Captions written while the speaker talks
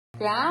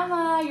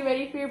Grandma, you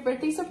ready for your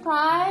birthday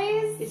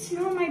surprise? It's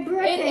not my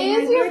birthday.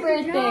 It is your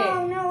birthday.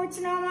 No, it's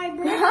not my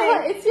birthday.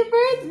 Grandma, it's your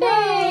birthday. No,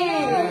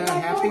 Yeah,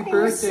 happy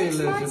birthday,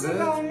 Elizabeth.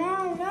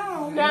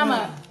 No.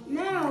 Grandma.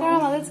 No.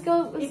 Grandma, let's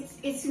go.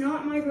 It's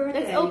not my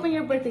birthday. Let's open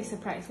your birthday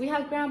surprise. We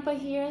have Grandpa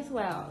here as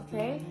well,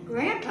 okay?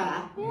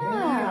 Grandpa?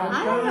 Yeah.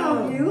 I don't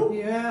know you.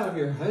 Yeah,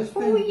 your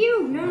husband. Who are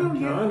you? No,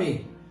 you.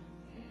 Tommy.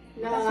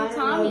 No, That's I for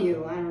don't know Tommy.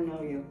 you. I don't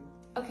know you.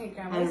 Okay,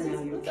 Grandma, I don't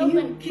know you. let's Can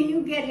open.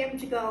 you get him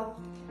to go?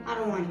 I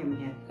don't want him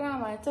here.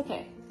 Grandma, it's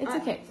okay. It's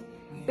okay.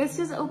 Let's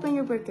just open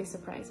your birthday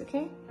surprise,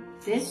 okay?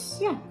 This?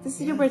 Yeah, this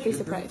is your birthday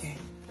surprise.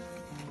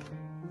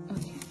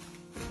 Okay.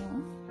 So,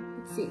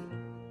 let's see.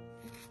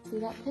 See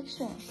that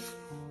picture?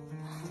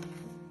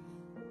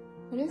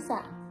 What is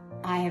that?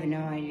 I have no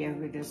idea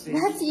who this is.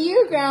 That's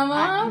you,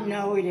 Grandma.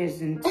 No, it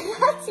isn't.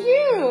 That's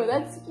you.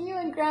 That's you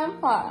and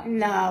Grandpa.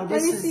 No,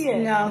 this me is see it.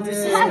 no, this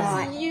is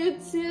That's not. you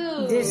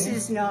too. This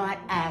is not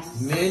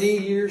us. Many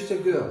years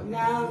ago,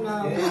 No.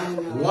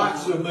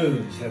 lots of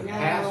moons have No.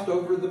 passed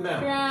over the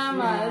mountains.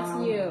 Grandma, No.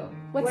 that's you.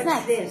 What's What's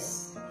next?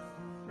 this?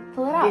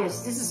 Pull it out.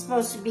 This is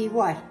supposed to be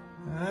what?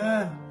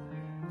 That's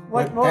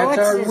what's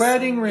our this?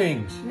 wedding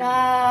rings. No.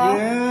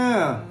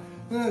 Yeah.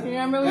 Look,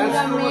 Remember when you that's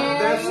got the one-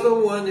 married? That's the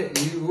one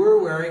that you were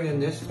wearing in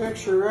this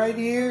picture right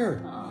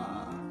here.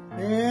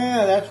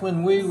 Yeah, that's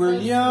when we were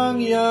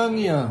young.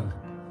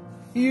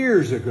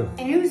 Years ago.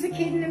 And who's the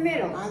kid in the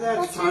middle?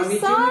 That's Tommy your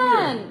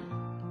son.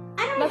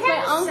 Jr. I don't That's have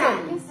my a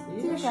uncle. son.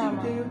 Yes, Yes,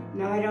 Grandma. you do.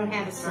 No, I don't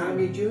have a son.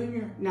 Tommy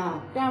Jr.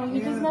 No. Grandma, he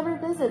just Yeah. never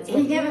visits. He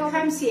Like, you never know,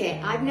 comes here.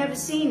 I've never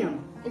seen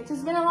him. It's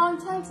just been a long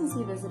time since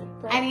he visited.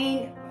 But I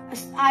mean,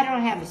 I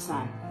don't have a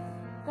son.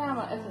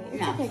 Grandma, okay,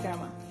 it's No. okay,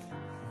 Grandma.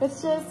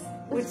 It's just,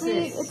 What's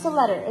really, this? it's a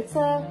letter.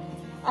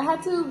 I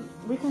had to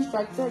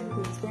reconstruct it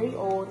because it's very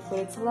old, but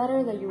it's a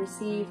letter that you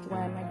received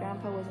when my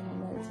grandpa was in the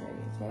military,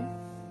 okay?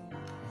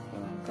 So,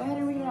 go ahead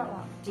and read it out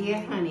loud.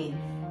 Dear honey,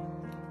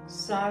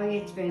 sorry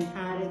it's been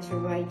harder to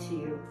write to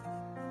you.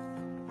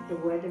 The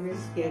weather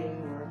is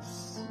getting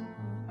worse.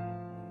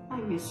 I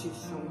miss you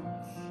so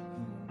much.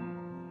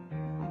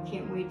 I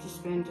can't wait to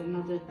spend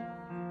another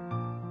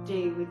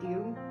day with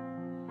you.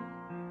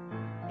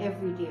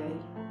 Every day,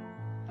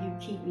 you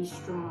keep me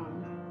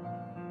strong.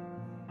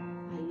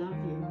 I love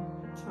you,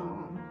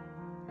 Tom.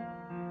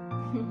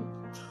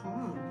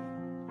 Tom.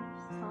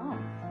 Tom.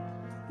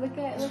 Look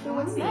at what's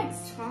Tommy.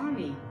 next.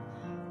 Tommy.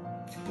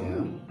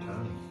 Tommy. Yeah,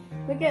 Tommy.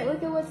 Look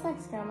at what's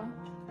next, Grandma.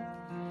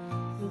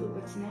 Look at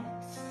what's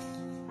next.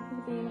 Look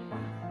at the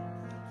uniform.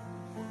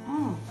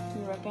 Oh, Do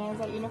you recognize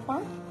that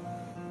uniform?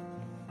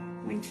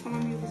 when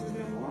Tommy was in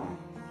the war,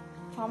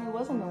 Tommy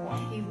was in the war.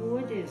 he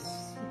wore this.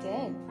 He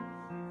did.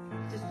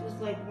 This was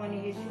like one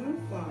of his It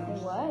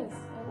uniforms. was.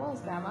 It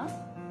was, Grandma.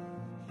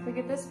 Look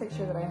at this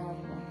picture that I have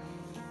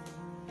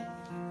here.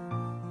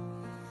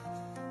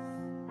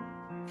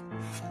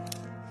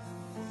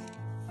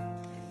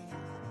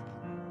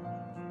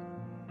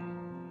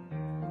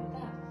 Look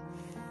at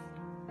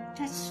that.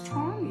 That's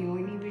Tommy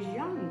when he was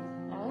young.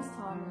 That was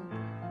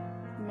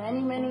Tommy.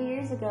 Many, many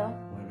years ago.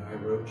 When I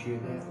wrote you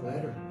that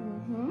letter.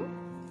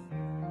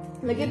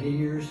 Mm-hmm. Look at Many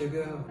years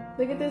ago.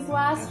 this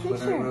last That's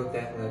picture. when I wrote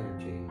that letter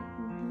to you.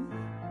 Mhm.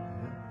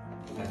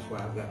 Yeah. That's why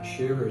I've got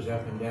shivers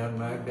up and down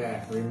my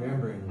back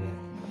remembering that.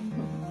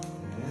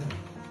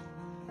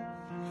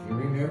 Yeah. You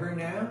remember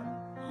now?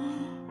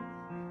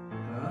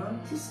 Huh?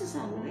 This is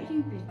our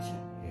wedding picture.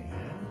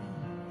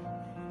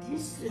 Yeah.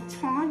 This is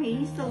Tommy.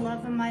 He's the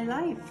love of my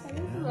life. That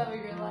is the love of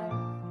your life.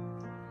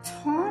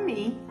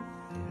 Tommy.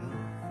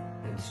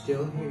 Yeah. And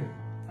still here.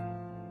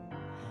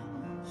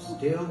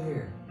 Still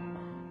here.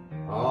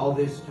 All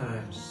this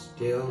time,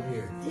 still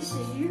here. This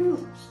is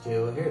you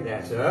Still here.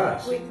 That's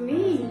us. with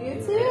me.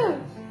 You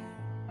too.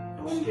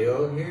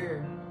 Still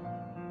here.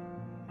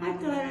 I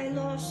thought I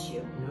lost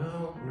you.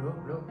 No.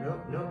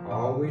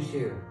 Always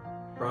here.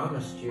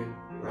 Promised you.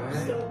 Right?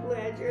 I'm so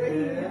glad you're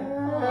here.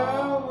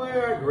 Oh, well,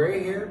 our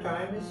gray hair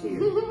time is here.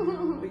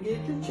 We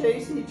get to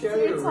chase each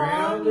other Dear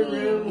around the Tommy.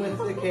 room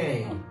with the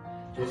cane.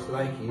 Just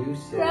like you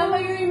said. Grandma,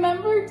 you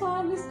remember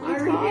Tom? I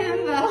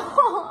remember.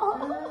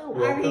 Oh,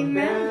 welcome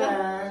remember.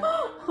 back.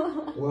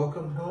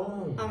 Welcome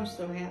home. I'm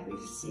so happy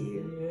to see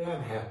you.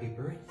 Yeah, happy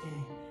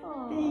birthday.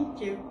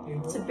 Thank you.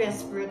 It's the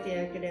best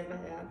birthday I could ever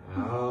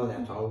have. Oh,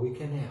 that's all we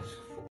can ask